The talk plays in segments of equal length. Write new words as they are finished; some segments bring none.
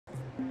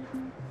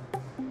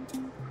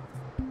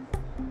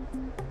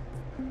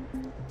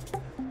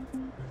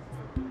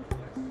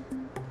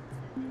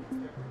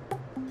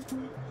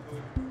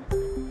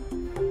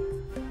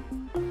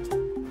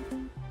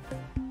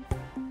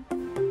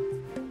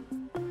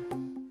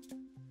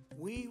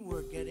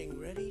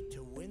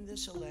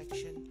this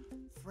election.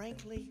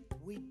 Frankly,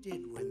 we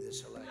did win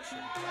this election.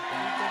 We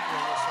did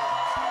win this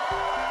election.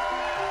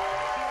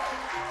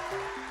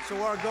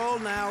 So our goal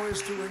now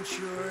is to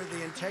ensure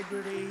the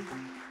integrity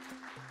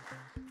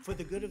for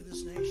the good of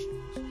this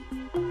nation.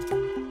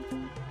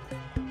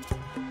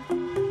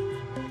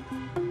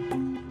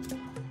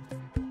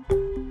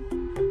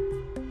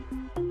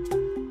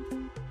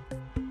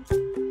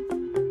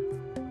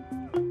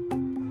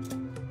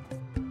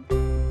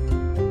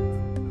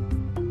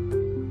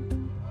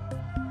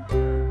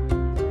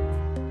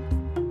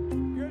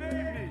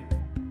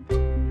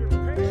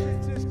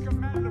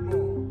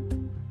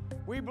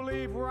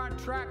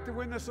 Track to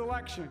win this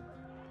election.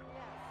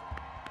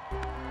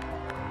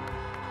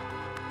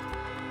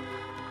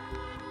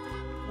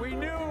 We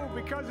knew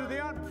because of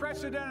the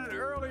unprecedented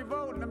early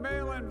vote and the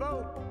mail-in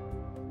vote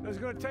that it was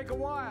going to take a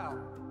while.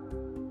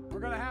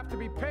 We're going to have to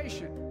be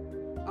patient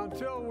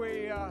until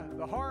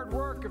the hard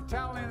work of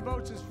tallying the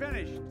votes is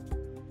finished.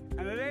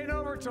 And it ain't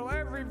over till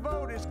every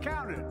vote is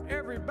counted,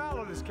 every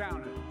ballot is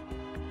counted.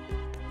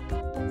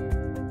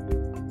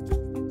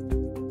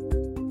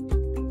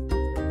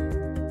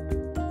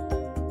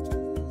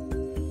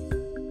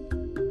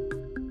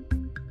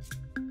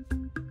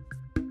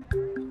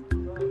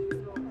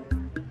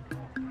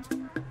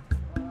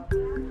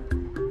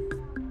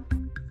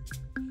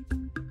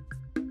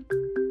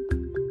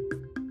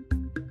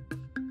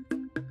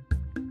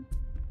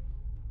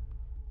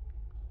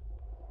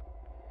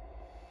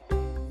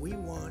 We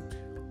want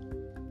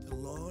the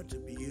law to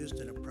be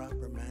used in a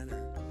proper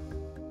manner.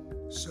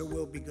 So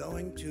we'll be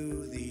going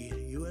to the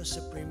U.S.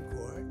 Supreme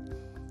Court.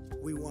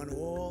 We want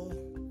all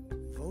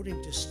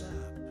voting to stop.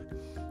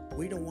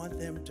 We don't want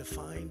them to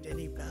find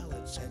any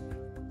ballots at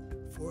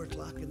 4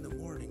 o'clock in the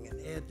morning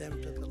and add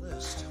them to the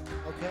list,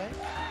 okay?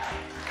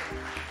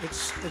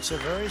 It's a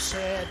very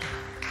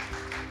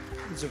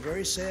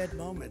sad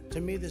moment. To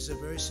me, this is a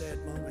very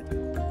sad moment.